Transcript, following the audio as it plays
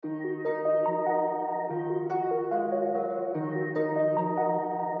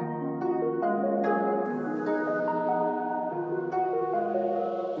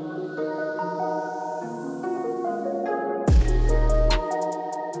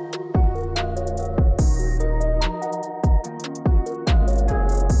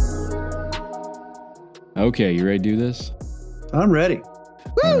Okay, you ready to do this? I'm ready.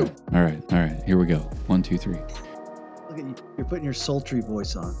 Woo! All right. Here we go. 1, 2, 3. Look at you. You're putting your sultry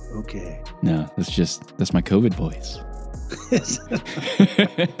voice on. Okay. No, that's my COVID voice.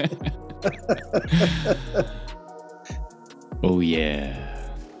 Oh, yeah.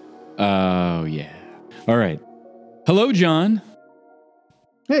 Oh, yeah. All right. Hello, John.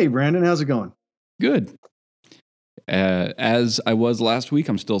 Hey, Brandon. How's it going? Good. As I was last week,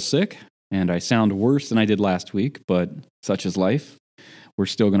 I'm still sick, and I sound worse than I did last week, but such is life. We're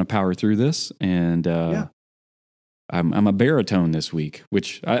still going to power through this, and I'm a baritone this week,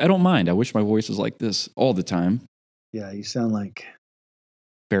 which I don't mind. I wish my voice was like this all the time. Yeah, you sound like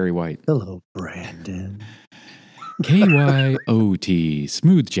Barry White. Hello, Brandon. KYOT,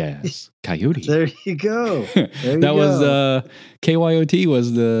 smooth jazz, coyote. There you go. Was KYOT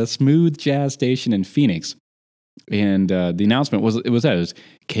was the smooth jazz station in Phoenix, and the announcement was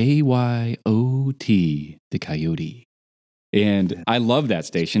KYOT, the coyote. And I love that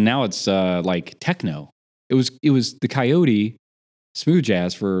station. Now it's like techno. It was the Coyote smooth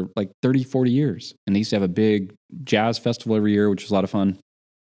jazz for like 30, 40 years. And they used to have a big jazz festival every year, which was a lot of fun.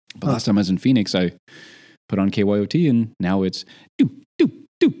 But last time I was in Phoenix, I put on KYOT, and now it's do,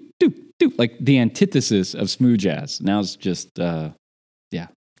 like the antithesis of smooth jazz. Now it's just,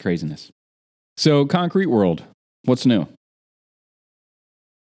 craziness. So Concrete World, what's new?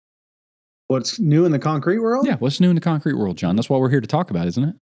 What's new in the concrete world? Yeah, what's new in the concrete world, John? That's what we're here to talk about, isn't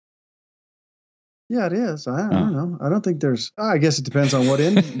it? Yeah, it is. I don't know. I don't think there's. I guess it depends on what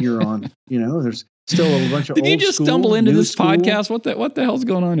end you're on. You know, there's still a bunch of. Did old you just school, stumble into new this school. podcast? What the hell's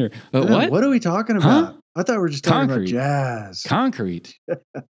going on here? What are we talking about? Huh? I thought we were just talking about jazz. Concrete.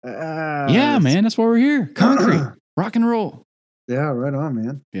 Yeah, man, that's why we're here. Concrete, rock and roll. Yeah, right on,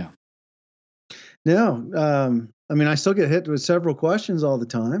 man. Yeah. No, I mean, I still get hit with several questions all the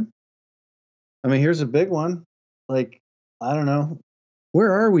time. I mean, here's a big one. Like, I don't know.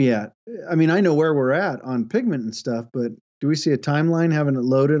 Where are we at? I mean, I know where we're at on pigment and stuff, but do we see a timeline having it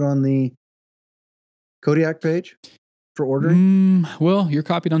loaded on the Kodiak page for ordering? Well, you're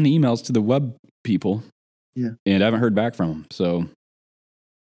copied on the emails to the web people. Yeah. And I haven't heard back from them. So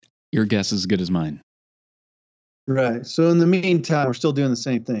your guess is as good as mine. Right. So in the meantime, we're still doing the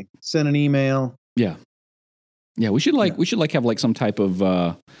same thing. Send an email. Yeah. Yeah. We should have like some type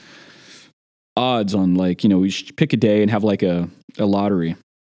of, odds on, like, you know, we should pick a day and have like a lottery.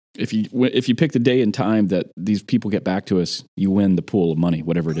 If you pick the day and time that these people get back to us, you win the pool of money,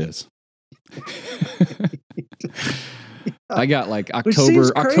 whatever it is. I got like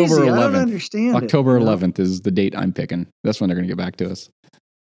October 11th. I don't understand October 11th is the date I'm picking. That's when they're going to get back to us.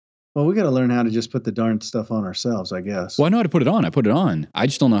 Well, we got to learn how to just put the darn stuff on ourselves, I guess. Well, I know how to put it on. I put it on. I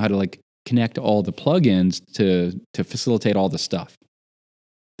just don't know how to like connect all the plugins to facilitate all the stuff.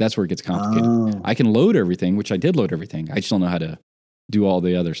 That's where it gets complicated. Oh. I can load everything, which I did load everything. I just don't know how to do all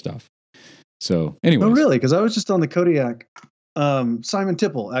the other stuff. So anyway. Oh, really? Because I was just on the Kodiak. Simon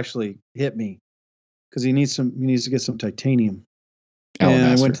Tipple actually hit me because he needs to get some titanium. Alabaster.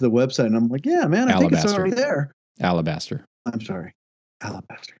 And I went to the website and I'm like, yeah, man, I think it's already there. Alabaster. I'm sorry.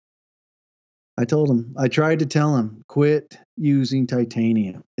 Alabaster. I tried to tell him, quit using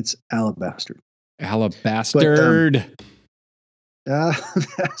titanium. It's alabaster. Alabastard.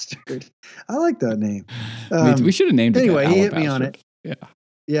 Bastard. I like that name. We should have named it. Anyway, he hit me on it. Yeah.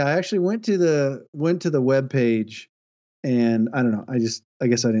 Yeah, I actually went to the web page, and I don't know. I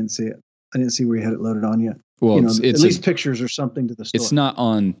guess I didn't see it. I didn't see where you had it loaded on yet. Well, it's at least pictures or something to the store. It's not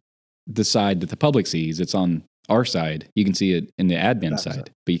on the side that the public sees. It's on our side. You can see it in the admin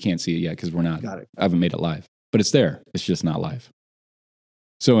side, but you can't see it yet because we're not. Got it. I haven't made it live, but it's there. It's just not live.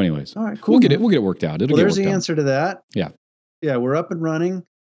 So, anyways, all right, cool. We'll get it worked out. There's the answer to that. Yeah. Yeah, we're up and running.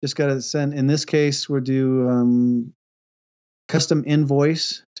 Just got to send, in this case, we'll do custom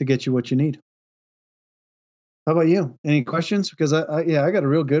invoice to get you what you need. How about you? Any questions? Because I got a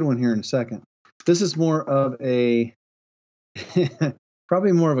real good one here in a second. This is more of a,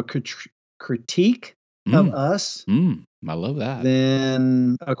 probably more of a critique of us. I love that.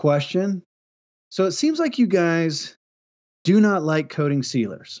 Than a question. So it seems like you guys do not like coating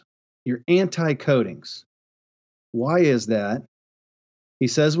sealers. You're anti-coatings. Why is that? He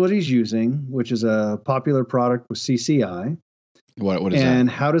says what he's using, which is a popular product with CCI. What is that? And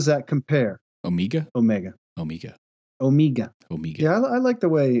how does that compare? Omega. Yeah, I like the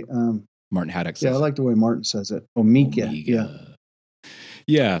way Martin Haddock says. Yeah, I like the way Martin says it. Omega.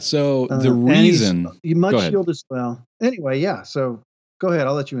 Yeah. So the reason you must shield as well. Anyway, yeah. So go ahead.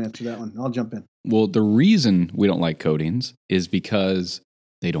 I'll let you answer that one. I'll jump in. Well, the reason we don't like coatings is because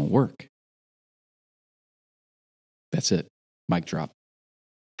they don't work. That's it. Mic drop.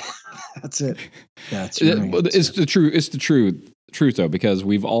 That's it. That's right. It's the truth though, because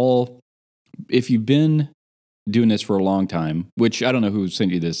we've all, if you've been doing this for a long time, which I don't know who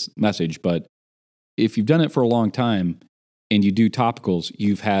sent you this message, but if you've done it for a long time and you do topicals,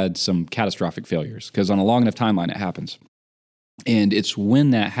 you've had some catastrophic failures because on a long enough timeline, it happens. And it's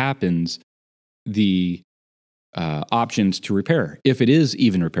when that happens, the options to repair, if it is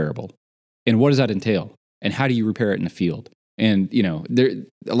even repairable. And what does that entail? And how do you repair it in the field? And,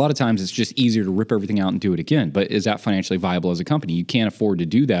 a lot of times it's just easier to rip everything out and do it again. But is that financially viable as a company? You can't afford to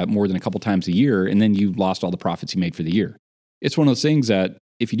do that more than a couple times a year, and then you lost all the profits you made for the year. It's one of those things that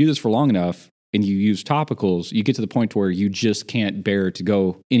if you do this for long enough and you use topicals, you get to the point where you just can't bear to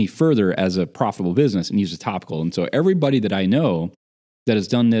go any further as a profitable business and use a topical. And so everybody that I know that has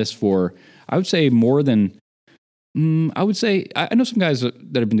done this for, I would say more than, I know some guys that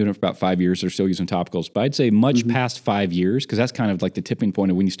have been doing it for about 5 years. They're still using topicals, but I'd say much past 5 years, because that's kind of like the tipping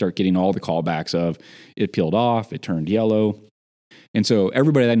point of when you start getting all the callbacks of it peeled off, it turned yellow. And so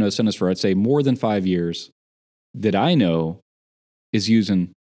everybody that I know has done this for, I'd say more than 5 years that I know is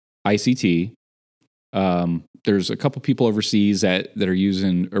using ICT. There's a couple people overseas that are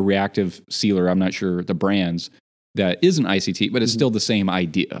using a reactive sealer. I'm not sure the brands that isn't ICT, but it's still the same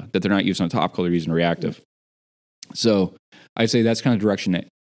idea that they're not using a topical, they're using a reactive. So I'd say that's kind of the direction that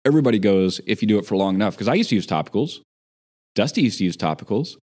everybody goes if you do it for long enough. Because I used to use topicals. Dusty used to use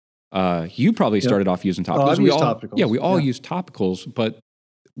topicals. You probably started off using topicals. I've used topicals. Yeah, we all used topicals, but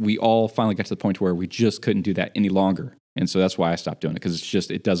we all finally got to the point where we just couldn't do that any longer. And so that's why I stopped doing it, because it's just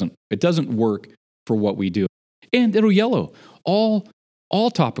it doesn't work for what we do. And it'll yellow. All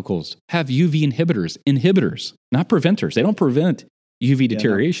topicals have UV inhibitors, not preventers. They don't prevent UV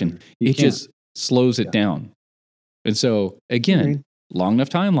deterioration. It just slows it down. And so, again, long enough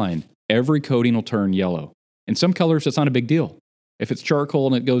timeline, every coating will turn yellow. In some colors, it's not a big deal. If it's charcoal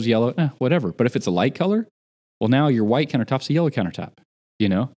and it goes yellow, whatever. But if it's a light color, well, now your white countertop's a yellow countertop,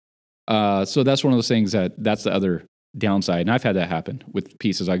 So that's one of those things that's the other downside. And I've had that happen with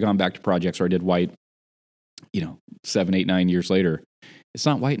pieces. I've gone back to projects where I did white, 7, 8, 9 years later. It's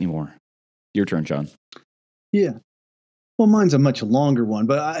not white anymore. Your turn, John. Yeah. Well, mine's a much longer one,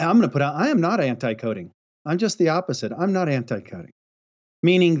 but I'm going to put out, I am not anti-coating. I'm just the opposite. I'm not anti-coating,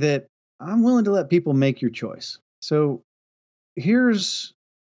 meaning that I'm willing to let people make your choice. So here's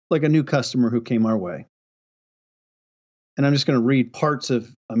like a new customer who came our way. And I'm just going to read parts of,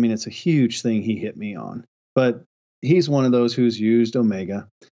 it's a huge thing he hit me on, but he's one of those who's used Omega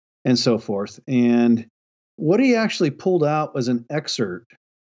and so forth. And what he actually pulled out was an excerpt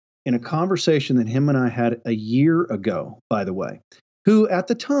in a conversation that him and I had a year ago, by the way, who at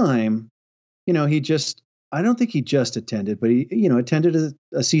the time, I don't think he just attended, but he, attended a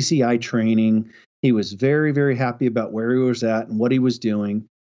CCI training. He was very, very happy about where he was at and what he was doing.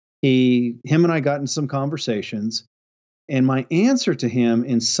 Him and I got in some conversations, and my answer to him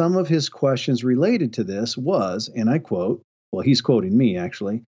in some of his questions related to this was, and I quote, well, he's quoting me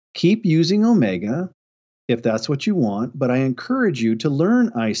actually, keep using Omega if that's what you want, but I encourage you to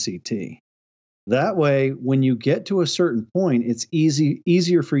learn ICT. That way, when you get to a certain point, it's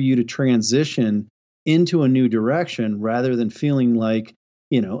easier for you to transition into a new direction rather than feeling like,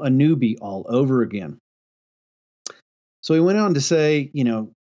 a newbie all over again. So he went on to say,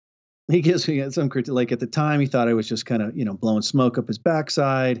 he gives me some critique. Like at the time, he thought I was just kind of, blowing smoke up his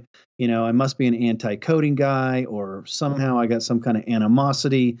backside. I must be an anti-coating guy, or somehow I got some kind of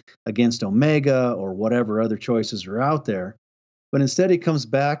animosity against Omega or whatever other choices are out there. But instead, he comes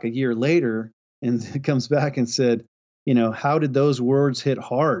back a year later and comes back and said, how did those words hit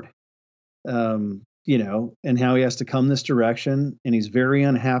hard? And how he has to come this direction, and he's very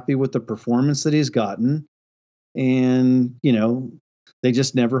unhappy with the performance that he's gotten. And, they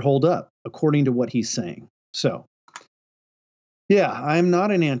just never hold up, according to what he's saying. So, yeah, I'm not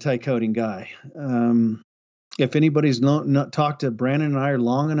an anti-coating guy. If anybody's not talked to Brandon and I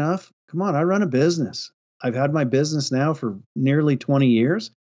long enough, come on, I run a business. I've had my business now for nearly 20 years.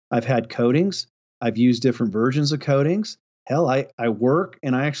 I've had coatings. I've used different versions of coatings. Hell, I work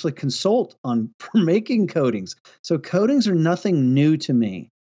and I actually consult on making coatings. So coatings are nothing new to me,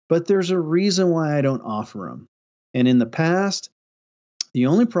 but there's a reason why I don't offer them. And in the past, the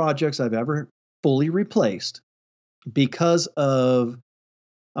only projects I've ever fully replaced because of,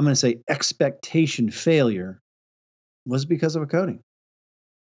 I'm going to say, expectation failure was because of a coating.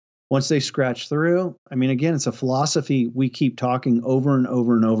 Once they scratch through, again, it's a philosophy we keep talking over and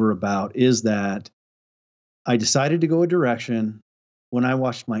over and over about, is that I decided to go a direction when I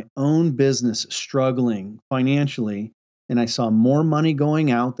watched my own business struggling financially, and I saw more money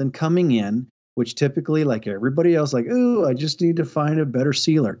going out than coming in, which typically, like everybody else, like, ooh, I just need to find a better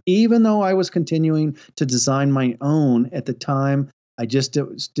sealer. Even though I was continuing to design my own at the time, I just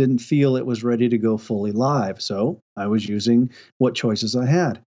didn't feel it was ready to go fully live. So I was using what choices I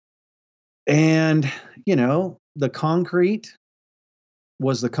had. And, the concrete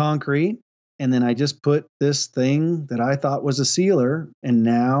was the concrete. And then I just put this thing that I thought was a sealer. And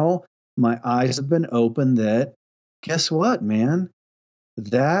now my eyes have been opened that, guess what, man?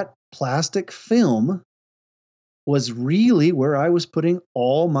 That plastic film was really where I was putting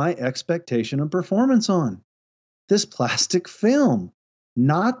all my expectation and performance on. This plastic film,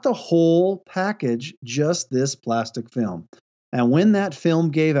 not the whole package, just this plastic film. And when that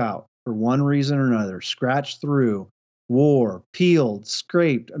film gave out for one reason or another, scratched through, wore, peeled,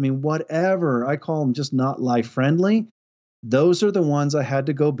 scraped, I mean, whatever, I call them just not life friendly. Those are the ones I had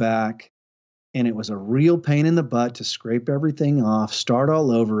to go back. And it was a real pain in the butt to scrape everything off, start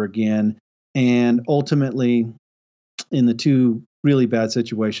all over again. And ultimately, in the two really bad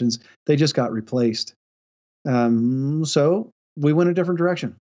situations, they just got replaced. So we went a different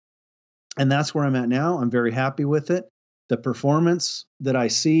direction. And that's where I'm at now. I'm very happy with it. The performance that I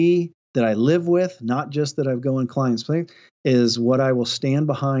see, that I live with, not just that I go in clients' place, is what I will stand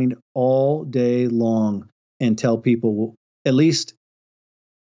behind all day long and tell people at least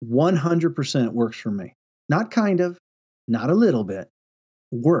 100% works for me. Not kind of, not a little bit,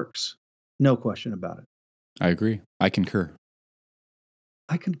 works. No question about it. I agree. I concur.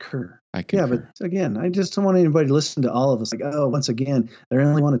 Yeah, but again, I just don't want anybody to listen to all of us like, oh, once again, they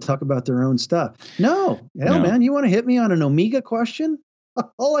only want to talk about their own stuff. No, man, you want to hit me on an Omega question?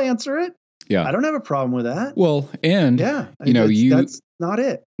 I'll answer it. Yeah. I don't have a problem with that. Well, and that's not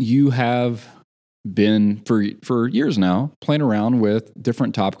it. You have been for years now playing around with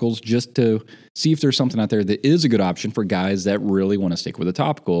different topicals just to see if there's something out there that is a good option for guys that really want to stick with a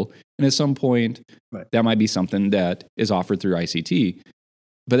topical. And at some point, that might be something that is offered through ICT.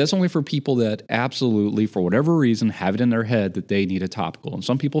 But that's only for people that absolutely, for whatever reason, have it in their head that they need a topical. And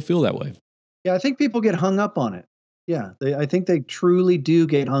some people feel that way. Yeah, I think people get hung up on it. Yeah, I think they truly do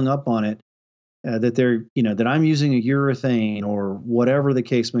get hung up on it. That they're, that I'm using a urethane or whatever the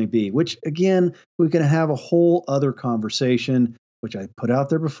case may be, which again, we can have a whole other conversation, which I put out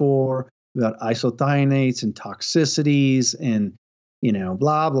there before about isothionates and toxicities and,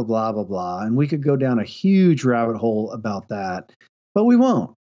 blah, blah, blah, blah, blah. And we could go down a huge rabbit hole about that, but we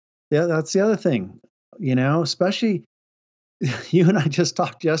won't. Yeah, that's the other thing, especially you and I just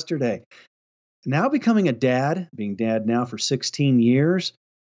talked yesterday. Now becoming a dad, being dad now for 16 years,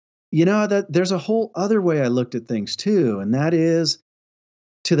 that there's a whole other way I looked at things too. And that is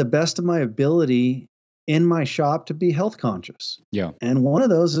to the best of my ability in my shop to be health conscious. Yeah. And one of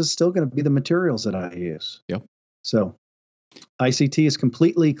those is still going to be the materials that I use. Yep. So ICT is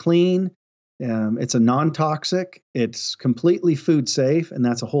completely clean. It's a non-toxic. It's completely food safe. And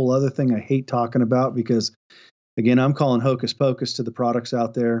that's a whole other thing I hate talking about because, again, I'm calling hocus pocus to the products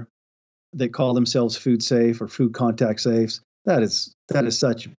out there that call themselves food safe or food contact safes. That is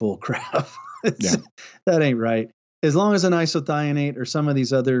such bull crap. That ain't right. As long as an isothianate or some of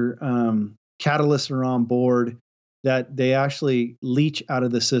these other catalysts are on board, that they actually leach out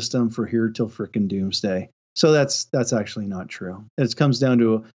of the system for here till frickin' doomsday. So that's actually not true. It comes down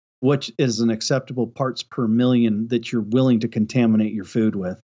to what is an acceptable parts per million that you're willing to contaminate your food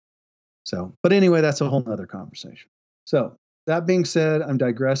with. So, but anyway, that's a whole other conversation. So that being said, I'm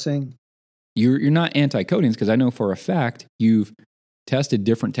digressing. You're not anti-coatings because I know for a fact you've tested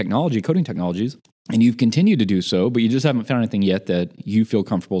different coating technologies, and you've continued to do so, but you just haven't found anything yet that you feel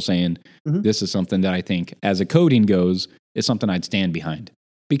comfortable saying, this is something that I think as a coating goes, is something I'd stand behind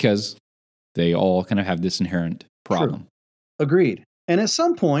because they all kind of have this inherent problem. True. Agreed. And at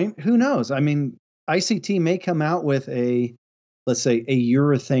some point, who knows? I mean, ICT may come out with let's say a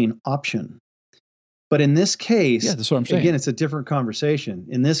urethane option. But in this case, that's what I'm saying. Again, it's a different conversation.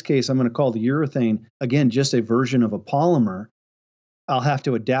 In this case, I'm going to call the urethane, again, just a version of a polymer. I'll have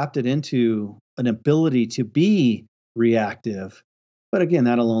to adapt it into an ability to be reactive. But again,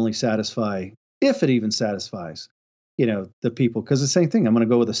 that'll only satisfy, if it even satisfies, the people. Because the same thing, I'm going to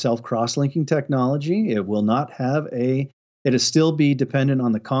go with a self-cross-linking technology. It will not have it'll still be dependent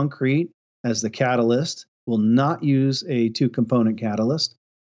on the concrete as the catalyst. Will not use a two-component catalyst.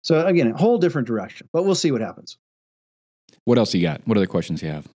 So again, a whole different direction, but we'll see what happens. What else you got? What other questions you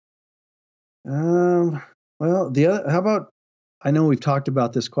have? Well, how about, I know we've talked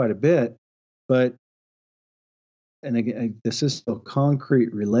about this quite a bit, but, and again, this is still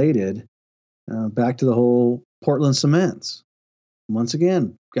concrete related, back to the whole Portland cements. Once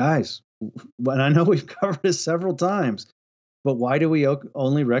again, guys, and I know we've covered this several times, but why do we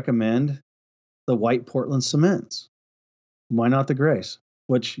only recommend the white Portland cements? Why not the grays?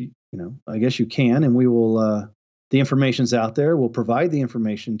 Which, I guess you can, and we will, the information's out there. We'll provide the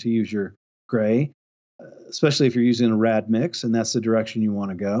information to use your gray, especially if you're using a rad mix and that's the direction you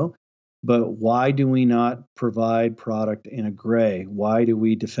want to go. But why do we not provide product in a gray? Why do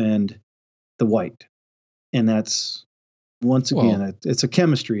we defend the white? And that's, once again, it's a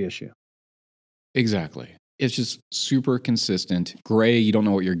chemistry issue. Exactly. It's just super consistent. Gray, you don't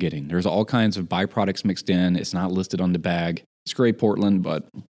know what you're getting. There's all kinds of byproducts mixed in. It's not listed on the bag. It's gray Portland, but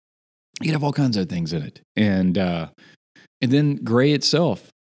you can have all kinds of things in it. And then gray itself,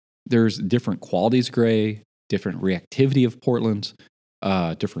 there's different qualities of gray, different reactivity of Portlands,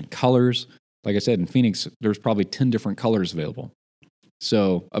 different colors. Like I said, in Phoenix, there's probably 10 different colors available.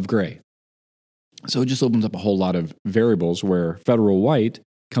 So, of gray. So it just opens up a whole lot of variables where Federal White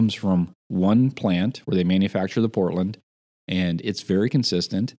comes from one plant where they manufacture the Portland, and it's very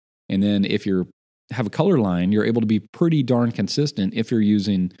consistent. And then if you have a color line, you're able to be pretty darn consistent if you're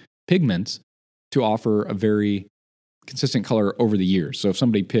using pigments to offer a very consistent color over the years. So if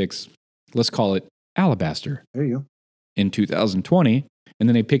somebody picks, let's call it alabaster. There you go. In 2020, and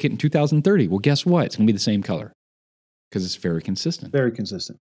then they pick it in 2030. Well, guess what? It's going to be the same color because it's very consistent. Very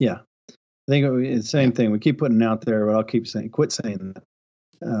consistent. Yeah. I think it's the same thing. We keep putting it out there, but I'll quit saying that.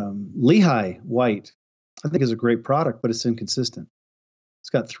 Lehigh White, I think, is a great product, but it's inconsistent. It's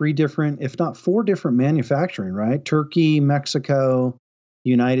got 3 different, if not 4 different manufacturing, right? Turkey, Mexico,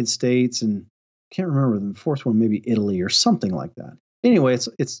 United States, and I can't remember the 4th one, maybe Italy or something like that. Anyway,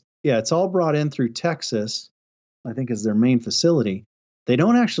 it's all brought in through Texas, I think, is their main facility. They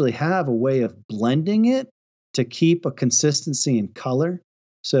don't actually have a way of blending it to keep a consistency in color.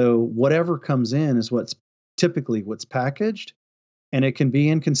 So whatever comes in is what's packaged, and it can be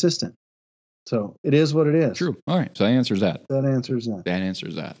inconsistent. So it is what it is. True. All right. So that answers that. That answers that. That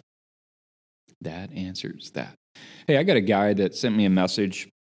answers that. That answers that. Hey, I got a guy that sent me a message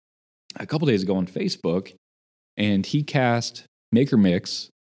a couple days ago on Facebook, and he cast Maker Mix,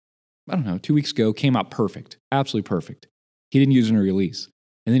 I don't know, 2 weeks ago, came out perfect. Absolutely perfect. He didn't use it in a release.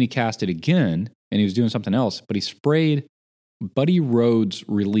 And then he cast it again, and he was doing something else, but he sprayed Buddy Rhodes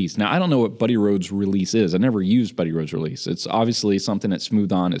Release. Now, I don't know what Buddy Rhodes Release is. I never used Buddy Rhodes Release. It's obviously something that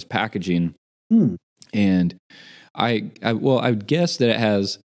Smooth On is packaging. And I would guess that it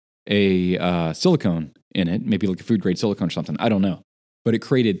has a silicone in it, maybe like a food grade silicone or something. I don't know. But it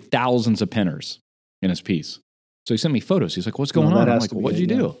created thousands of pinners in his piece. So he sent me photos. He's like, what's going on? I'm like, well, what did you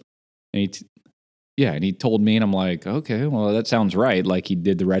do? And he told me, and I'm like, okay, well, that sounds right. Like he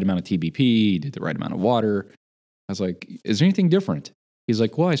did the right amount of TBP, he did the right amount of water. I was like, is there anything different? He's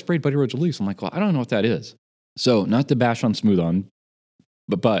like, well, I sprayed Buddy Rhodes Release. I'm like, well, I don't know what that is. So not to bash on Smooth On,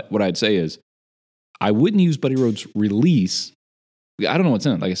 but what I'd say is I wouldn't use Buddy Rhodes Release. I don't know what's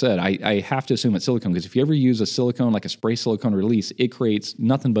in it. Like I said, I have to assume it's silicone because if you ever use a silicone, like a spray silicone release, it creates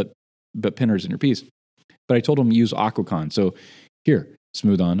nothing but pinners in your piece. But I told him use Aquacon. So here,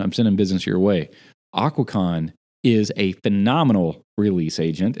 Smooth On, I'm sending business your way. Aquacon is a phenomenal release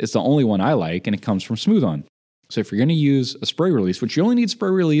agent. It's the only one I like, and it comes from Smooth On. So if you're going to use a spray release, which you only need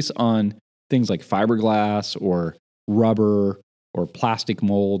spray release on things like fiberglass or rubber or plastic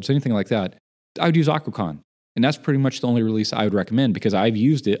molds, anything like that, I would use Aquacon. And that's pretty much the only release I would recommend because I've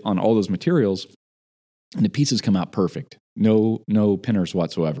used it on all those materials and the pieces come out perfect. No pinners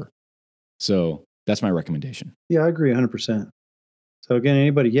whatsoever. So that's my recommendation. Yeah, I agree 100%. So again,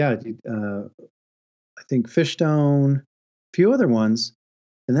 anybody, I think Fishstone, a few other ones.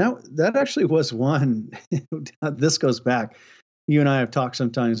 And that actually was one. This goes back. You and I have talked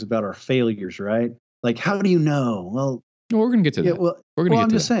sometimes about our failures, right? Like, how do you know? Well, we're going to get to that. Well, I'm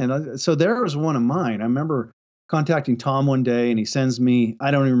just saying. So there was one of mine. I remember contacting Tom one day, and he sends me.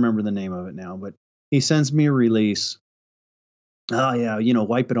 I don't even remember the name of it now, but he sends me a release. Oh yeah,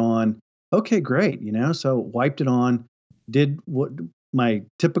 wipe it on. Okay, great. So wiped it on. Did what my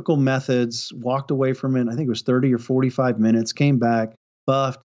typical methods. Walked away from it. I think it was 30 or 45 minutes. Came back.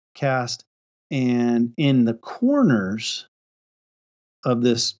 Buffed, cast, and in the corners of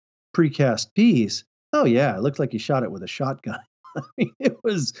this precast piece, oh yeah, it looked like he shot it with a shotgun. I mean, it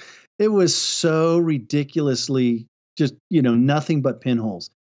was so ridiculously just, nothing but pinholes.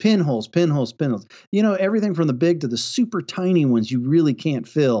 Everything from the big to the super tiny ones you really can't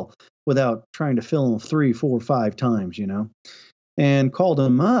fill without trying to fill them 3, 4, 5 times, and called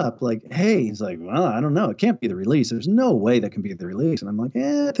him up like, hey, he's like, well, I don't know. It can't be the release. There's no way that can be the release. And I'm like,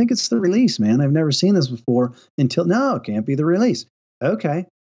 I think it's the release, man. I've never seen this before no, it can't be the release. Okay.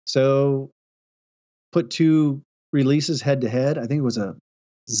 So put 2 releases head to head. I think it was a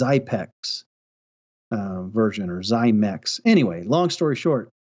Zypex version or Zymex. Anyway, long story short,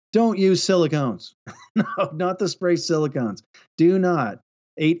 don't use silicones. No, not the spray silicones. Do not.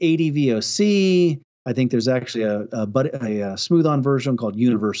 880 VOC. I think there's actually a smooth-on version called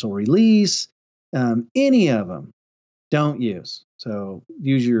Universal Release. Any of them, don't use. So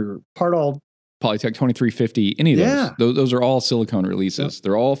use your Partol. Polytech 2350, any of those. Yeah. Those are all silicone releases. Yep.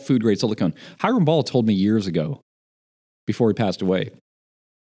 They're all food-grade silicone. Hiram Ball told me years ago, before he passed away,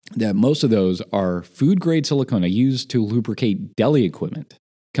 that most of those are food-grade silicone used to lubricate deli equipment.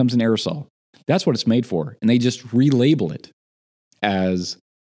 Comes in aerosol. That's what it's made for. And they just relabel it as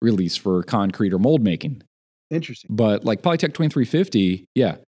release for concrete or mold making. Interesting. But like Polytech 2350,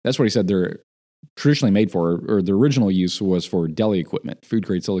 yeah, that's what he said they're traditionally made for, or the original use was for deli equipment,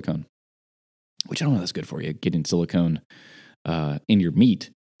 food-grade silicone. Which I don't know that's good for you. Getting silicone in your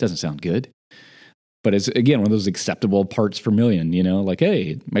meat doesn't sound good. But it's, again, one of those acceptable parts per million, like,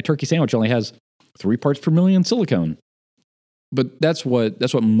 hey, my turkey sandwich only has 3 parts per million silicone. But that's what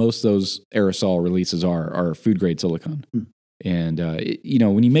most of those aerosol releases are food-grade silicone. And,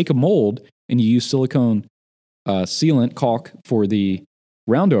 when you make a mold and you use silicone sealant caulk for the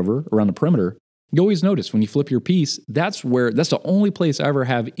roundover around the perimeter, you always notice when you flip your piece, that's the only place I ever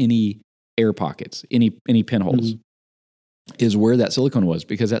have any air pockets, any pinholes, is where that silicone was,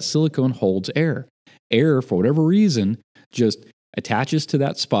 because that silicone holds air. Air, for whatever reason, just attaches to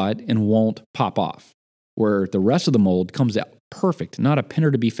that spot and won't pop off, where the rest of the mold comes out perfect, not a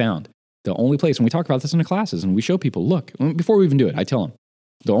pinner to be found. The only place, and we talk about this in the classes, and we show people, look, before we even do it, I tell them,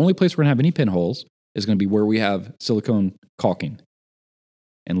 the only place we're going to have any pinholes is going to be where we have silicone caulking.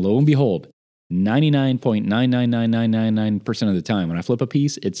 And lo and behold, 99.999999% of the time, when I flip a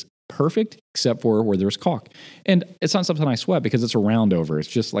piece, it's perfect, except for where there's caulk. And it's not something I sweat because it's a round over. It's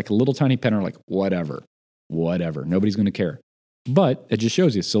just like a little tiny pinner, like whatever. Nobody's going to care. But it just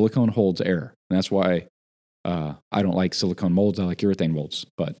shows you silicone holds air. And that's why I don't like silicone molds. I like urethane molds.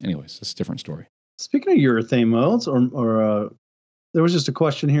 But anyways, it's a different story. Speaking of urethane molds, or there was just a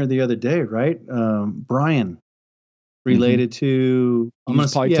question here the other day, right? Brian, related to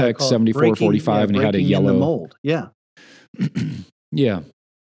Polytech 7445, and he had a yellow mold. Yeah. Yeah.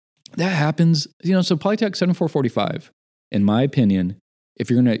 That happens, so Polytech 7445, in my opinion, if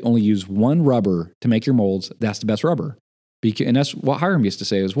you're going to only use one rubber to make your molds, that's the best rubber. And that's what Hiram used to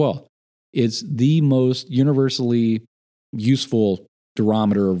say as well. It's the most universally useful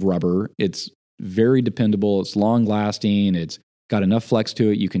durometer of rubber. It's very dependable. It's long lasting. It's got enough flex to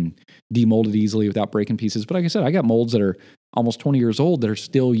it. You can demold it easily without breaking pieces. But like I said, I got molds that are almost 20 years old that are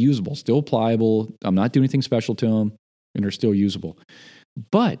still usable, still pliable. I'm not doing anything special to them, and they're still usable.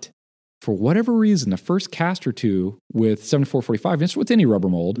 But for whatever reason, the first cast or two with 7445, it's with any rubber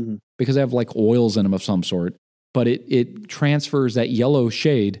mold, because they have like oils in them of some sort, but it transfers that yellow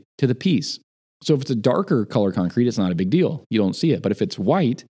shade to the piece. So if it's a darker color concrete, it's not a big deal. You don't see it. But if it's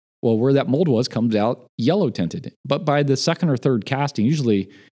white, well, where that mold was comes out yellow tinted. But by the second or third casting, usually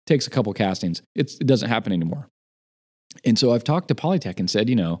takes a couple castings, it doesn't happen anymore. And so I've talked to Polytech and said,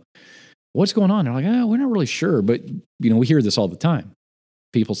 what's going on? They're like, we're not really sure. But, we hear this all the time.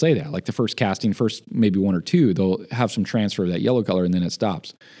 People say that, like the first casting, first maybe 1 or 2, they'll have some transfer of that yellow color and then it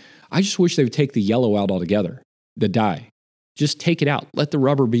stops. I just wish they would take the yellow out altogether, the dye. Just take it out. Let the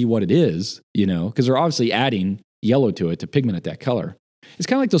rubber be what it is, because they're obviously adding yellow to it to pigment it that color. It's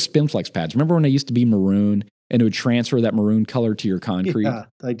kind of like those Spinflex pads. Remember when they used to be maroon and it would transfer that maroon color to your concrete? Yeah,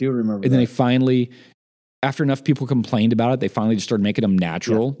 I do remember And then they finally, after enough people complained about it, they finally just started making them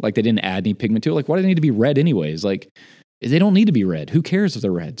natural. Like they didn't add any pigment to it. Like, why do they need to be red anyways? Like, they don't need to be red. Who cares if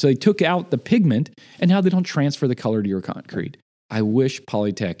they're red? So they took out the pigment, and now they don't transfer the color to your concrete. I wish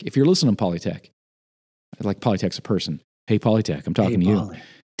Polytech, if you're listening to Polytech, like Polytech's a person. Hey, Polytech, I'm talking to you.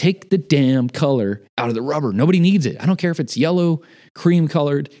 Take the damn color out of the rubber. Nobody needs it. I don't care if it's yellow, cream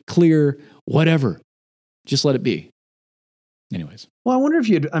colored, clear, whatever. Just let it be. Anyways. Well, I wonder if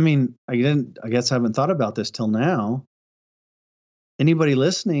I guess I haven't thought about this till now. Anybody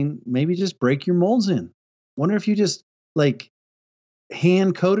listening, maybe just break your molds in. Wonder if you just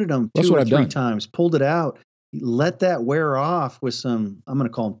hand coated them 2 or 3 times, pulled it out, let that wear off with some, I'm going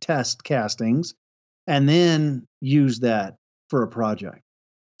to call them test castings, and then use that for a project.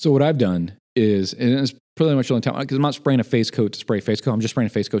 So what I've done is, and it's pretty much the only time, because I'm not spraying a face coat to spray face coat. I'm just spraying a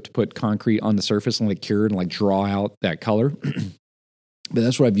face coat to put concrete on the surface and cure it and draw out that color. But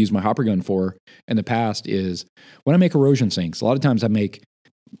that's what I've used my hopper gun for in the past is when I make erosion sinks, a lot of times I make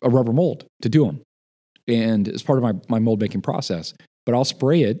a rubber mold to do them. And it's part of my mold making process. But I'll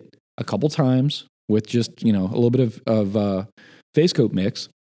spray it a couple times with just, a little bit of face coat mix,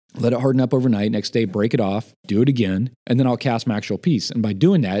 let it harden up overnight, next day break it off, do it again, and then I'll cast my actual piece. And by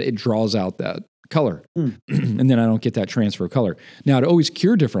doing that, it draws out that color. And then I don't get that transfer of color. Now, to always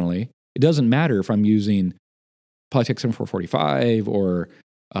cure differently, it doesn't matter if I'm using Polytech 7445 or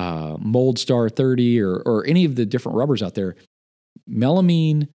Mold Star 30 or any of the different rubbers out there.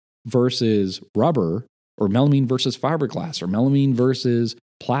 Melamine versus rubber, or melamine versus fiberglass, or melamine versus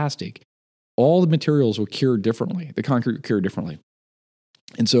plastic, all the materials will cure differently. The concrete will cure differently.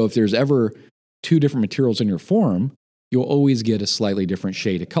 And so if there's ever two different materials in your form, you'll always get a slightly different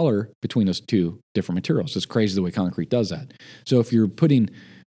shade of color between those two different materials. It's crazy the way concrete does that. So if you're putting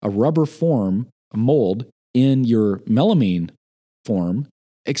a rubber form, a mold, in your melamine form,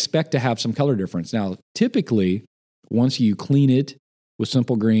 expect to have some color difference. Now, typically, once you clean it with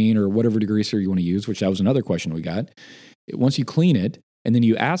simple green or whatever degreaser you want to use, which that was another question we got, once you clean it and then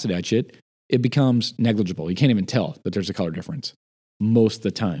you acid etch it, it becomes negligible. You can't even tell that there's a color difference most of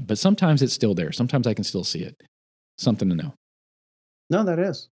the time. But sometimes it's still there. Sometimes I can still see it. Something to know. No, that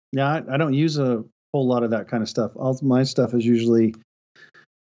is. Yeah, I don't use a whole lot of that kind of stuff. All my stuff is usually,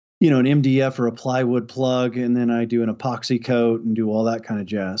 an MDF or a plywood plug, and then I do an epoxy coat and do all that kind of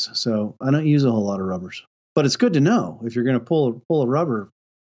jazz. So I don't use a whole lot of rubbers. But it's good to know if you're going to pull a rubber,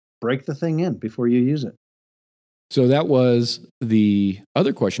 break the thing in before you use it. So that was the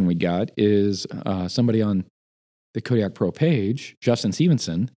other question we got is somebody on the Kodiak Pro page, Justin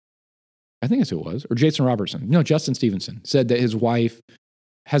Stevenson, I think that's who it was, or Jason Robertson. No, Justin Stevenson said that his wife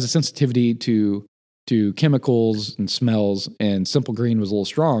has a sensitivity to chemicals and smells, and simple green was a little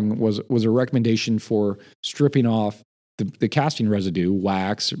strong, was a recommendation for stripping off the casting residue,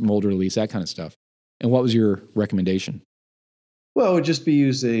 wax, mold release, that kind of stuff. And what was your recommendation? Well, it would just be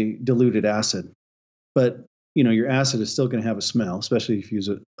use a diluted acid. But, your acid is still going to have a smell, especially if you use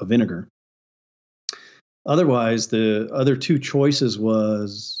a vinegar. Otherwise, the other two choices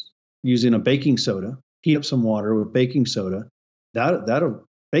was using a baking soda, heat up some water with baking soda.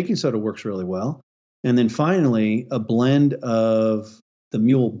 Baking soda works really well. And then finally, a blend of the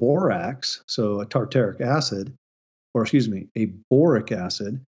mule borax, so a tartaric acid, a boric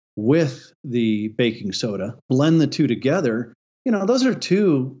acid with the baking soda. Blend the two together. Those are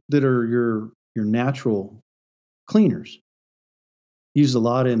two that are your natural cleaners. Used a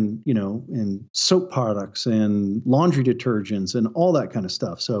lot in soap products and laundry detergents and all that kind of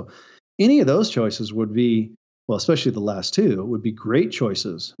stuff. So any of those choices would be, well, especially the last two, would be great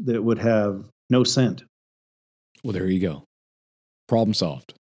choices that would have no scent. Well, there you go. Problem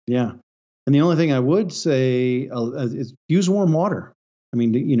solved. Yeah. And the only thing I would say is use warm water. I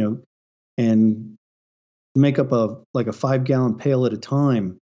mean, and make up a 5-gallon pail at a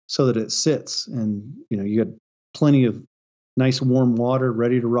time so that it sits, and, you got plenty of nice warm water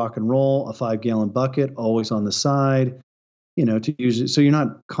ready to rock and roll, a 5-gallon bucket always on the side, to use it. So you're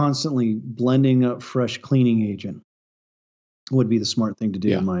not constantly blending up fresh cleaning agent would be the smart thing to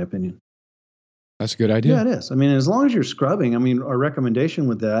do, in my opinion. That's a good idea. Yeah, it is. I mean, as long as you're scrubbing, our recommendation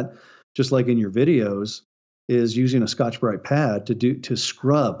with that, just like in your videos, is using a Scotch-Brite pad to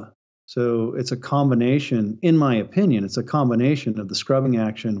scrub. So it's a combination, in my opinion, it's a combination of the scrubbing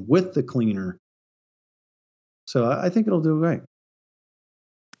action with the cleaner. So I think it'll do great.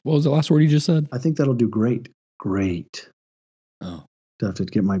 What was the last word you just said? I think that'll do great. Great. Oh. Do I have to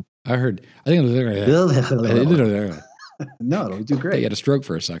get my... I think it No, it'll do great. You had a stroke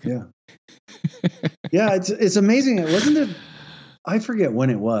for a second. Yeah. Yeah, it's amazing. Wasn't it? I forget when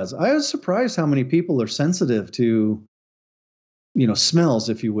it was. I was surprised how many people are sensitive to, smells,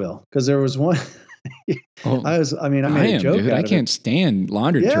 if you will. Because there was one... I made a joke dude. out of I can't stand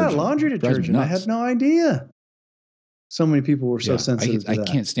laundry detergent. Yeah, laundry detergent. I had no idea. So many people were so sensitive to that.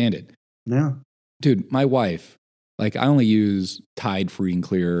 I can't stand it. No. Dude, my wife, I only use Tide Free and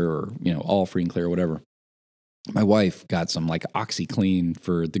Clear or, All Free and Clear or whatever. My wife got some OxyClean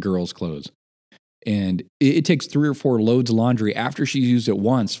for the girls' clothes. And it takes 3 or 4 loads of laundry after she used it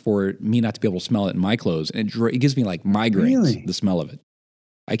once for me not to be able to smell it in my clothes. And it gives me migraines, Really? the smell of it.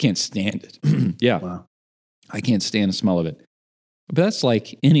 I can't stand it. Yeah. Wow. I can't stand the smell of it. But that's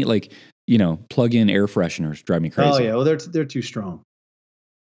like any, plug-in air fresheners drive me crazy. Oh, yeah. Well, they're too strong.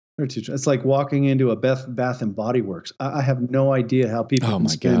 They're too strong. It's like walking into a Bath and Body Works. I have no idea how people can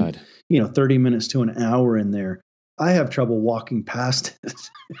spend, 30 minutes to an hour in there. I have trouble walking past it.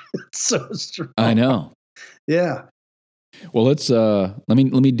 It's so strong. I know. Yeah. Well, let's let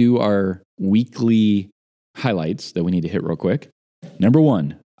me do our weekly highlights that we need to hit real quick. Number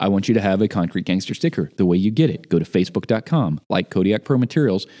 1, I want you to have a Concrete Gangster sticker the way you get it. Go to facebook.com, like Kodiak Pro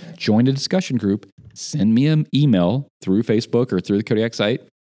Materials, join the discussion group, send me an email through Facebook or through the Kodiak site.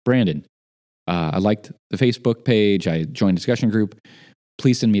 Brandon, I liked the Facebook page. I joined the discussion group.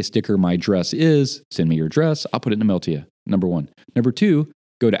 Please send me a sticker. My address is, send me your address. I'll put it in the mail to you. Number 1. Number 2,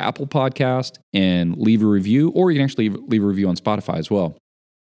 go to Apple Podcast and leave a review, or you can actually leave a review on Spotify as well.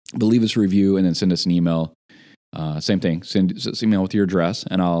 But leave us a review and then send us an email. Same thing. Send us an email with your address,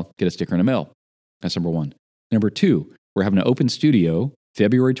 and I'll get a sticker in the mail. That's number one. Number two, we're having an open studio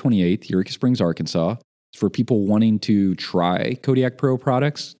February 28th, Eureka Springs, Arkansas. It's for people wanting to try Kodiak Pro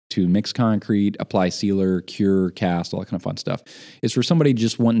products, to mix concrete, apply sealer, cure, cast, all that kind of fun stuff. It's for somebody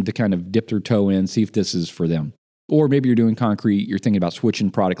just wanting to kind of dip their toe in, see if this is for them. Or maybe you're doing concrete, you're thinking about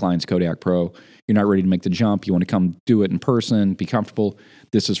switching product lines, Kodiak Pro. You're not ready to make the jump. You want to come do it in person, be comfortable.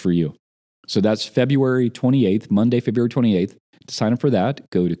 This is for you. So that's February 28th, Monday, February 28th. To sign up for that,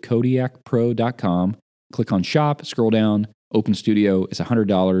 go to kodiakpro.com, click on shop, scroll down, open studio. It's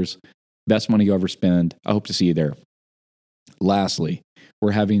 $100. Best money you'll ever spend. I hope to see you there. Lastly,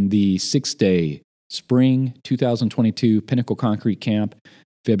 we're having the 6-day Spring 2022 Pinnacle Concrete Camp,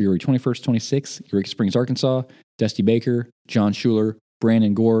 February 21st, 26th, Eureka Springs, Arkansas. Dusty Baker, John Schuler,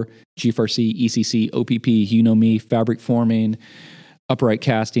 Brandon Gore, GFRC, ECC, OPP, you know me, fabric forming, upright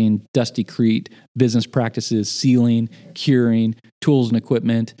casting, Dusty Crete, business practices, sealing, curing, tools and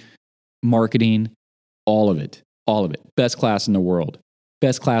equipment, marketing, all of it. All of it. Best class in the world.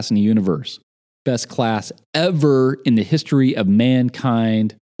 Best class in the universe. Best class ever in the history of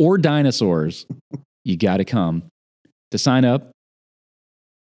mankind or dinosaurs. You got to come. To sign up,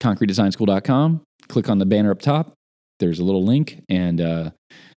 concretedesignschool.com. Click on the banner up top. There's a little link, and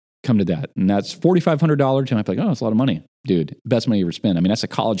come to that. And that's $4,500. And I'm like, oh, that's a lot of money. Dude, best money you ever spent. I mean, that's a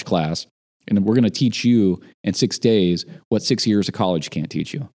college class. And we're going to teach you in 6 days what 6 years of college can't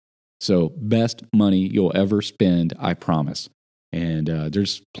teach you. So best money you'll ever spend, I promise. And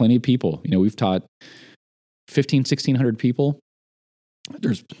there's plenty of people. You know, we've taught 1,600 people.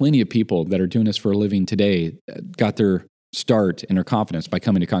 There's plenty of people that are doing this for a living today, got their start and their confidence by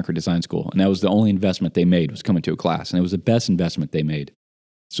coming to Concrete Design School. And that was the only investment they made, was coming to a class. And it was the best investment they made.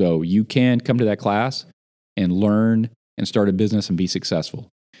 So you can come to that class and learn and start a business and be successful.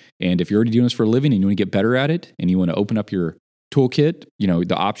 And if you're already doing this for a living and you want to get better at it and you want to open up your toolkit, you know,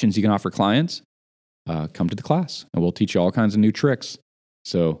 the options you can offer clients, come to the class and we'll teach you all kinds of new tricks.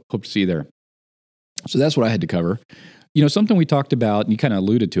 So hope to see you there. So that's what I had to cover. You know, something we talked about, and you kind of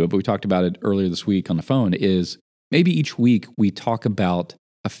alluded to it, but we talked about it earlier this week on the phone, is maybe each week we talk about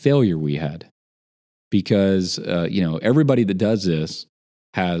a failure we had. Because, you know, everybody that does this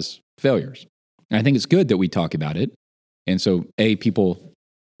has failures. And I think it's good that we talk about it. And so, people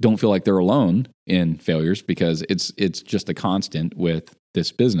don't feel like they're alone in failures, because it's just a constant with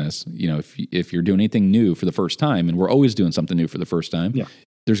this business. You know, if you're doing anything new for the first time, and we're always doing something new for the first time,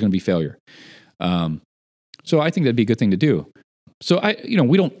 there's going to be failure. So I think that'd be a good thing to do. So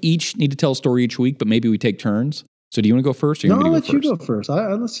we don't each need to tell a story each week, but maybe we take turns. So do you want to go first? Or you want me to go first? You go first.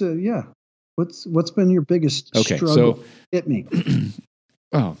 Let's yeah. What's been your biggest struggle? So hit me.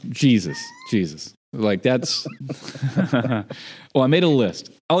 Oh, Jesus. Like that's, well, I made a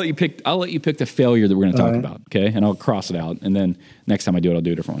list. I'll let you pick the failure that we're going to talk about. Okay. And I'll cross it out. And then next time I do it, I'll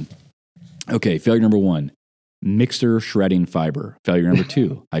do a different one. Okay. Failure number 1, mixer shredding fiber. Failure number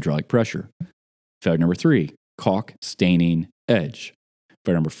 2, hydraulic pressure. Failure number 3, caulk staining edge.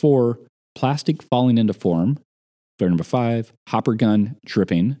 Failure number 4, plastic falling into form. Failure number 5, hopper gun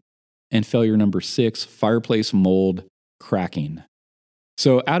dripping. And failure number 6, fireplace mold cracking.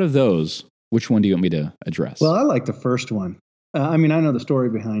 So out of those, which one do you want me to address? Well, I like the first one. I mean, I know the story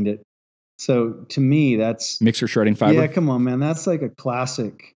behind it. So to me, that's mixer shredding fiber. Yeah, come on, man. That's like a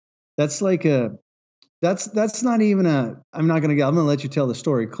classic. That's like that's not even I'm going to let you tell the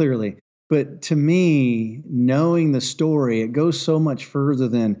story clearly. But to me, knowing the story, it goes so much further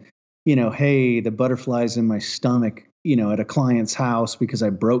than, you know, hey, the butterflies in my stomach, you know, at a client's house because I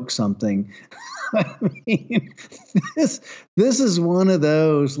broke something. I mean, this is one of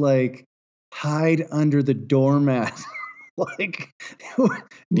those, like, hide under the doormat. Like,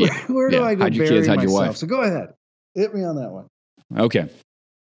 where do I go hide your bury kids, hide myself? your wife. So go ahead. Hit me on that one. Okay.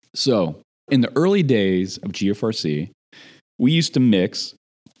 So in the early days of GFRC, we used to mix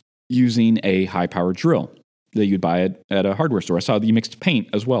using a high-powered drill that you'd buy at a hardware store. I saw that you mixed paint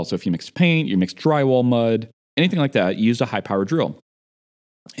as well. So if you mixed paint, you mixed drywall, mud, anything like that, you used a high-powered drill.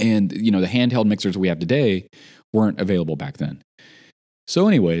 And, you know, the handheld mixers we have today weren't available back then. So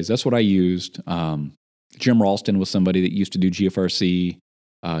anyways, that's what I used. Jim Ralston was somebody that used to do GFRC.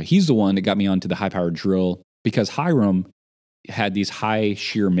 He's the one that got me onto the high-powered drill, because Hiram had these high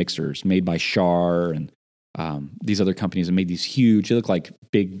shear mixers made by Char and these other companies that made these huge, they look like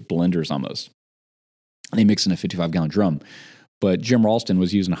big blenders almost. And they mix in a 55-gallon drum. But Jim Ralston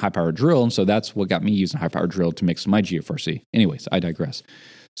was using a high-powered drill, and so that's what got me using a high-powered drill to mix my GFRC. Anyways, I digress.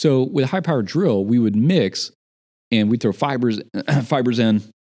 So with a high-powered drill, we would mix and we throw fibers in,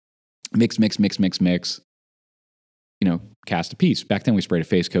 mix, cast a piece. Back then we sprayed a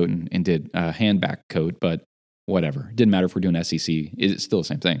face coat and did a hand back coat, but whatever. It didn't matter if we're doing SEC. It's still the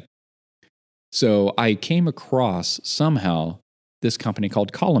same thing. So I came across somehow this company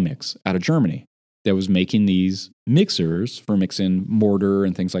called Kodiak out of Germany that was making these mixers for mixing mortar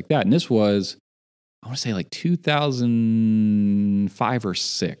and things like that. And this was, I want to say like 2005 or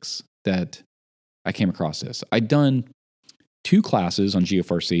 6 that I came across this. I'd done 2 classes on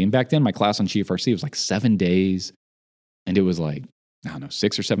GFRC. And back then my class on GFRC was like 7 days. And it was like, I don't know,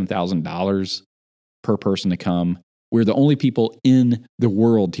 $6,000 or $7,000 per person to come. We're the only people in the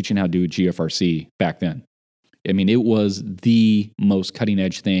world teaching how to do GFRC back then. I mean, it was the most cutting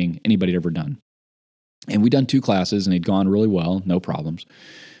edge thing anybody had ever done. And we'd done 2 classes and they'd gone really well, no problems.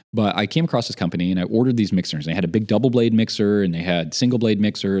 But I came across this company and I ordered these mixers. They had a big double blade mixer and they had single blade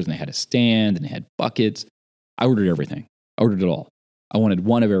mixers and they had a stand and they had buckets. I ordered everything. I ordered it all. I wanted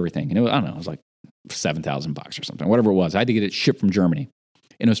one of everything. And it was, I don't know, it was like $7,000 or something, whatever it was. I had to get it shipped from Germany.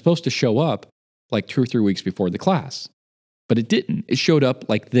 And it was supposed to show up like 2 or 3 weeks before the class. But it didn't. It showed up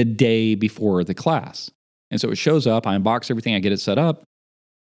like the day before the class. And so it shows up, I unbox everything, I get it set up.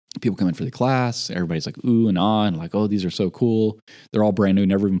 People come in for the class. Everybody's like, ooh and ah, and like, oh, these are so cool. They're all brand new,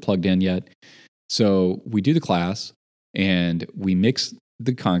 never even plugged in yet. So we do the class and we mix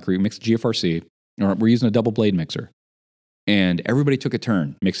the concrete, mix the GFRC, or we're using a double blade mixer. And everybody took a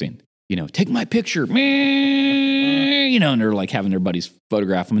turn mixing. Take my picture, and they're like having their buddies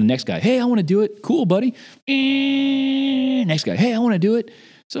photograph them. And the next guy, hey, I want to do it. Cool, buddy. Next guy, hey, I want to do it.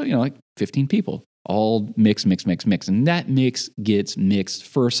 So, like 15 people. All mix. And that mix gets mixed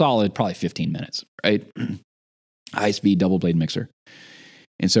for a solid probably 15 minutes, right? High-speed double blade mixer.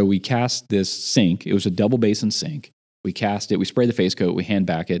 And so we cast this sink. It was a double basin sink. We cast it. We spray the face coat. We hand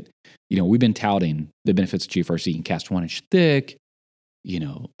back it. We've been touting the benefits of GFRC. You can cast 1 inch thick,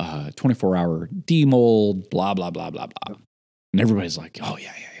 24-hour demold, blah, blah, blah, blah, blah. And everybody's like, oh,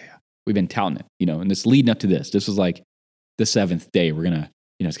 yeah. We've been touting it, and this leading up to this. This was like the 7th day. We're going to,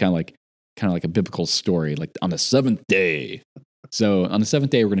 it's kind of like a biblical story, like on the 7th day. So on the 7th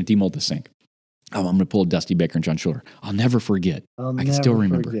day, we're going to demold the sink. Oh, I'm going to pull a Dusty Baker and John Schuler. I'll never forget. I can still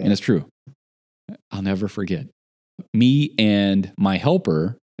remember. Forget. And it's true. I'll never forget. Me and my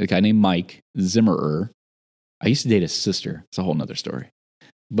helper, a guy named Mike Zimmerer, I used to date his sister. It's a whole nother story.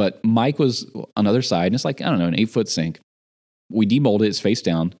 But Mike was on the other side, and it's like, I don't know, an 8-foot sink. We demold it, it's face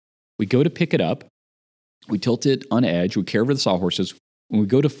down. We go to pick it up. We tilt it on edge. We carry over the sawhorses. When we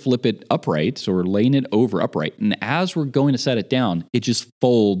go to flip it upright, so we're laying it over upright, and as we're going to set it down, it just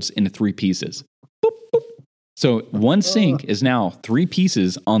folds into 3 pieces. Boop, boop. So one sink is now 3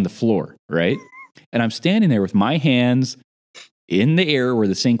 pieces on the floor, right? And I'm standing there with my hands in the air where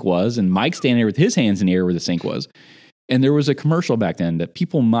the sink was, and Mike standing there with his hands in the air where the sink was. And there was a commercial back then that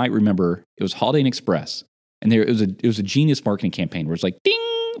people might remember. It was Holiday Inn Express, and it was a genius marketing campaign where it's like, ding,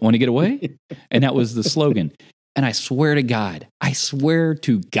 want to get away? And that was the slogan. And I swear to God, I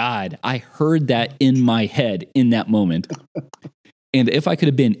heard that in my head in that moment. And if I could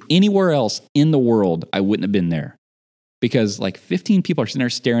have been anywhere else in the world, I wouldn't have been there. Because like 15 people are sitting there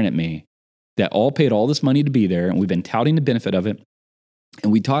staring at me that all paid all this money to be there, and we've been touting the benefit of it.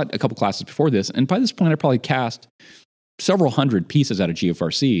 And we taught a couple classes before this, and by this point, I probably cast several hundred pieces out of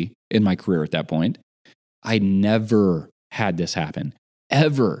GFRC in my career at that point. I never had this happen,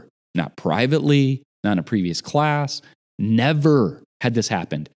 ever. Not privately, not in a previous class, never had this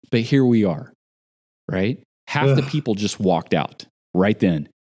happened. But here we are, right? Half the people just walked out right then.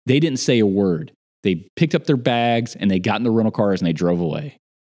 They didn't say a word. They picked up their bags and they got in the rental cars and they drove away.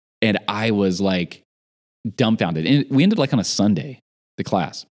 And I was like dumbfounded. And we ended like on a Sunday, the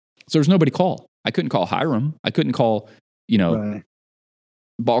class. So there was nobody to call. I couldn't call Hiram. I couldn't call, right.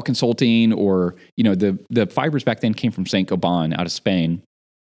 Ball Consulting or, the fibers back then came from St. Gobain out of Spain.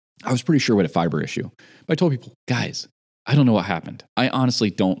 I was pretty sure we had a fiber issue. But I told people, guys, I don't know what happened. I honestly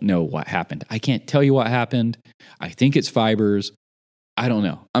don't know what happened. I can't tell you what happened. I think it's fibers. I don't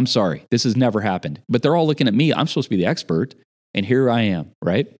know. I'm sorry. This has never happened. But they're all looking at me. I'm supposed to be the expert. And here I am,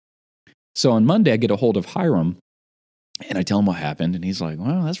 right? So on Monday, I get a hold of Hiram. And I tell him what happened. And he's like,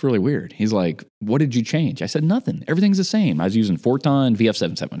 well, that's really weird. He's like, what did you change? I said, nothing. Everything's the same. I was using 4-ton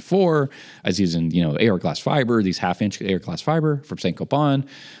VF774. I was using, AR glass fiber, these 1/2-inch AR glass fiber from St. Gobain,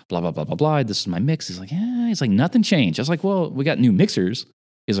 blah, blah, blah, blah, blah. This is my mix. He's like, yeah. He's like, nothing changed. I was like, well, we got new mixers.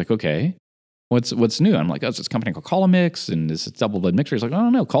 He's like, okay. What's new? I'm like, oh, it's this company called Kodiak, and this is double blade mixer. He's like, I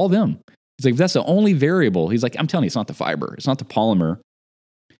don't know. Call them. He's like, if that's the only variable. He's like, I'm telling you, it's not the fiber. It's not the polymer.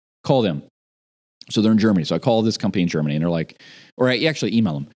 Call them. So they're in Germany. So I call this company in Germany and they're like, or I actually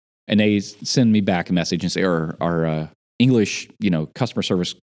email them. And they send me back a message and say, our English, customer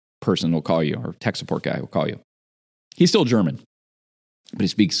service person will call you, or tech support guy will call you. He's still German, but he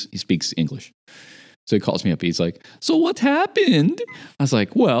speaks English. So he calls me up. He's like, so what happened? I was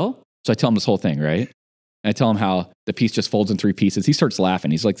like, well, so I tell him this whole thing, right? And I tell him how the piece just folds in 3 pieces. He starts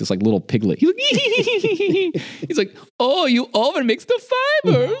laughing. He's like this little piglet. He's like, oh, you overmixed the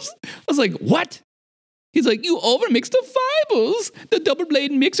fibers. I was like, what? He's like, you overmixed the fibers. The double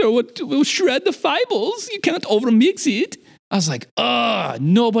blade mixer will shred the fibers. You cannot overmix it. I was like,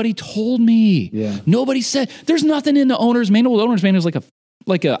 nobody told me. Yeah. Nobody said. There's nothing in the owner's manual. The owner's manual is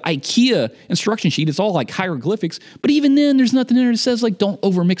like a IKEA instruction sheet. It's all like hieroglyphics. But even then, there's nothing in there that says like, don't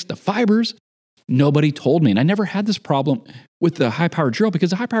overmix the fibers. Nobody told me. And I never had this problem with the high-powered drill because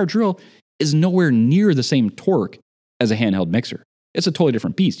the high-powered drill is nowhere near the same torque as a handheld mixer. It's a totally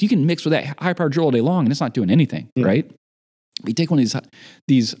different beast. You can mix with that high-powered drill all day long and it's not doing anything, right? You take one of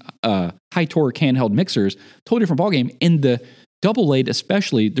these high-torque handheld mixers, totally different ballgame. In the double blade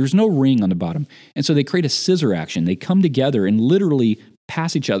especially, there's no ring on the bottom. And so they create a scissor action. They come together and literally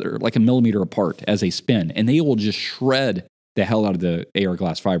pass each other like a millimeter apart as they spin. And they will just shred the hell out of the AR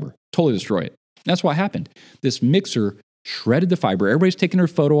glass fiber. Totally destroy it. That's what happened. This mixer shredded the fiber. Everybody's taking their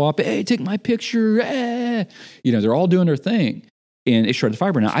photo op. Hey, take my picture. They're all doing their thing. And it shredded the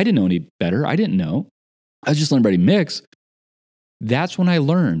fiber. Now, I didn't know any better. I didn't know. I was just learning about mix. That's when I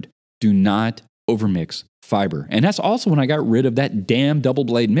learned, do not overmix fiber. And that's also when I got rid of that damn double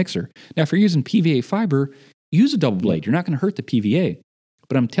blade mixer. Now, if you're using PVA fiber, use a double blade. You're not going to hurt the PVA.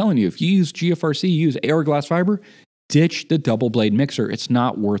 But I'm telling you, if you use GFRC, use AR glass fiber, ditch the double blade mixer. It's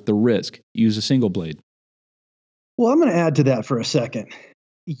not worth the risk. Use a single blade. Well, I'm going to add to that for a second.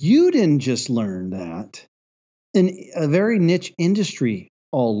 You didn't just learn that. In a very niche industry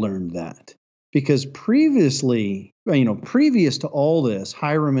all learned that. Because previous to all this,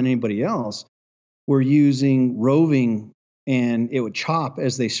 Hiram and anybody else were using roving and it would chop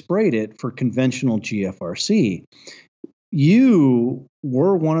as they sprayed it for conventional GFRC. You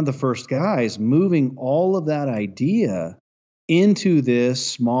were one of the first guys moving all of that idea into this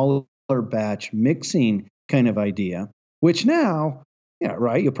smaller batch mixing kind of idea, which now,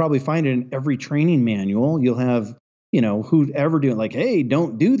 you'll probably find it in every training manual. You'll have, who'd ever do it like, hey,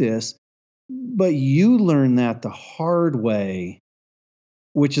 don't do this. But you learn that the hard way,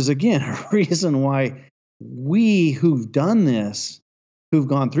 which is, again, a reason why we who've done this, who've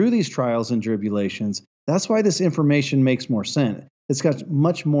gone through these trials and tribulations, that's why this information makes more sense. It's got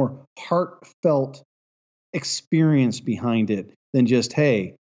much more heartfelt experience behind it than just,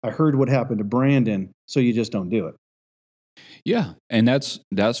 hey, I heard what happened to Brandon, so you just don't do it. Yeah, and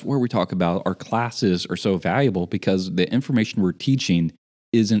that's where we talk about our classes are so valuable because the information we're teaching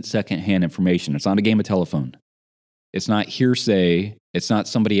isn't secondhand information. It's not a game of telephone. It's not hearsay. It's not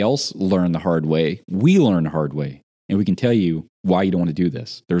somebody else learned the hard way. We learn the hard way. And we can tell you why you don't want to do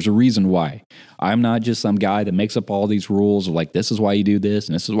this. There's a reason why. I'm not just some guy that makes up all these rules of like, this is why you do this,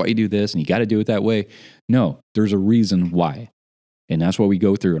 and this is why you do this, and you got to do it that way. No, there's a reason why. And that's what we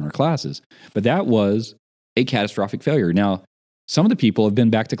go through in our classes. But that was a catastrophic failure. Now, some of the people have been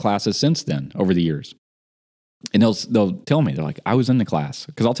back to classes since then over the years. And they'll tell me, they're like, I was in the class.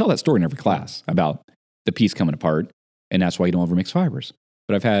 Because I'll tell that story in every class about the piece coming apart. And that's why you don't overmix fibers.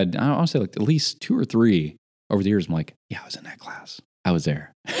 But I've had, I want to say like at least 2 or 3 over the years. I'm like, yeah, I was in that class. I was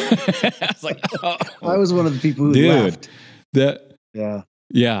there. I was like, oh. I was one of the people who left.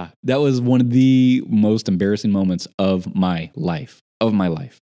 Yeah, that was one of the most embarrassing moments of my life. I'll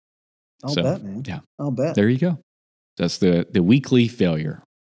bet, man. Yeah. I'll bet. There you go. That's the weekly failure.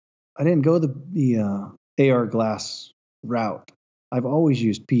 I didn't go the AR glass route. I've always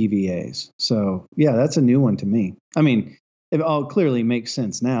used PVAs. So, yeah, that's a new one to me. I mean, it all clearly makes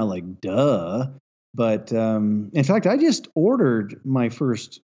sense now, like, duh. But in fact, I just ordered my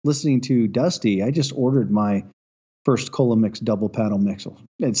first, listening to Dusty, I just ordered my first Colamix double paddle mixer.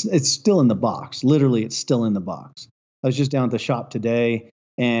 It's still in the box. Literally, it's still in the box. I was just down at the shop today,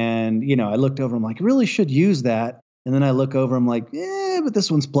 and, I looked over, I'm like, I really should use that. And then I look over, I'm like, but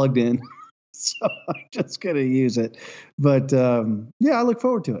this one's plugged in. So I'm just going to use it. But I look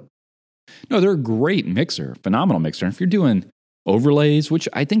forward to it. No, they're a great mixer, phenomenal mixer. And if you're doing overlays, which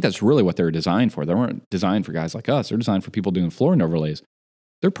I think that's really what they're designed for. They weren't designed for guys like us. They're designed for people doing flooring overlays.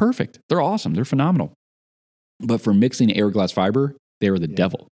 They're perfect. They're awesome. They're phenomenal. But for mixing air glass fiber, they are the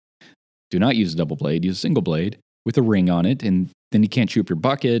devil. Do not use a double blade. Use a single blade with a ring on it. And then you can't chew up your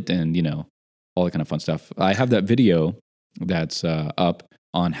bucket and, all that kind of fun stuff. I have that video that's up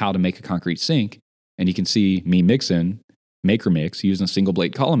on how to make a concrete sink. And you can see me mixing, Maker Mix, using a single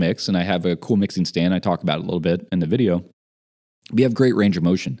blade column mix. And I have a cool mixing stand. I talk about it a little bit in the video. We have great range of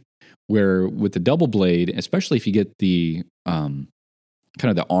motion. Where with the double blade, especially if you get the kind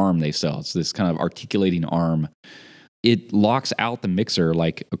of the arm they sell, it's this kind of articulating arm, it locks out the mixer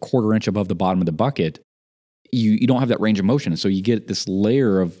like a 1/4 inch above the bottom of the bucket. You don't have that range of motion. So you get this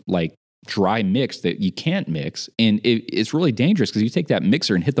layer of like dry mix that you can't mix. And it's really dangerous because you take that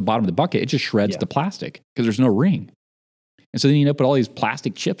mixer and hit the bottom of the bucket, it just shreds the plastic because there's no ring. And so then you end up with all these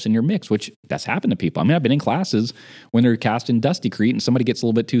plastic chips in your mix, which that's happened to people. I mean, I've been in classes when they're casting Dusty-Crete and somebody gets a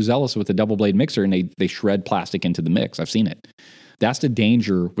little bit too zealous with a double blade mixer and they shred plastic into the mix. I've seen it. That's the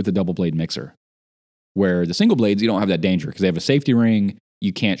danger with the double blade mixer. Where the single blades, you don't have that danger because they have a safety ring.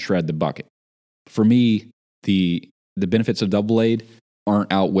 You can't shred the bucket. For me, the benefits of double blade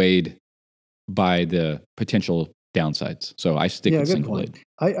aren't outweighed by the potential downsides. So I stick with single blade.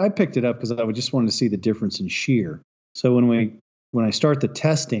 I picked it up because I just wanted to see the difference in shear. So when I start the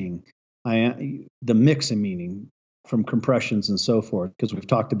testing, the mixing, meaning from compressions and so forth, because we've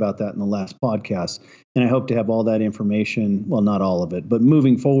talked about that in the last podcast, and I hope to have all that information, well, not all of it, but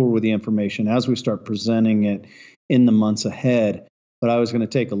moving forward with the information as we start presenting it in the months ahead. But I was going to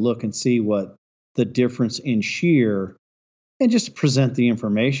take a look and see what the difference in shear, and just present the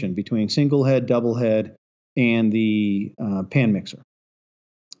information between single head, double head, and the pan mixer,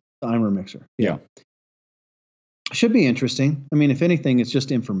 the Eimer mixer. Yeah. Should be interesting. I mean, if anything, it's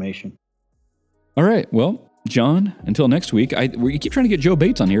just information. All right. Well, John, until next week, we keep trying to get Joe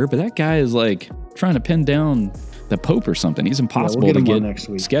Bates on here, but that guy is like trying to pin down the Pope or something. He's impossible to get next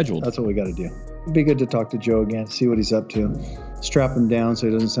week. Scheduled. That's what we got to do. It'd be good to talk to Joe again, see what he's up to. Strap him down so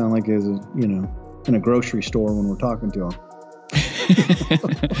he doesn't sound like he's, in a grocery store when we're talking to him.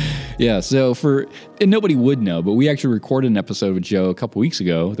 Yeah, so and nobody would know, but we actually recorded an episode with Joe a couple weeks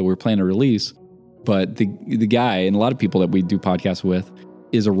ago that we were planning to release. But the guy, and a lot of people that we do podcasts with,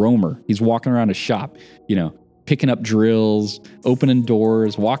 is a roamer. He's walking around a shop, picking up drills, opening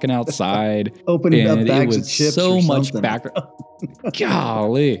doors, walking outside. Opening up bags of chips so much something. background.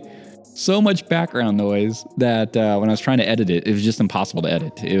 Golly. So much background noise that when I was trying to edit it, it was just impossible to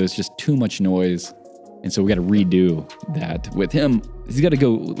edit. It was just too much noise. And so we got to redo that with him. He's got to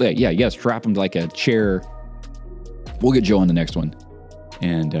go, you got to strap him to like a chair. We'll get Joe on the next one.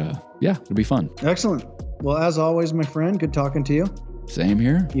 And it'll be fun. Excellent. Well, as always, my friend, good talking to you. Same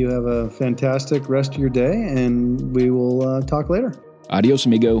here. You have a fantastic rest of your day, and we will talk later. Adios,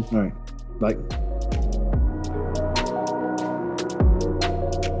 amigo. All right. Bye.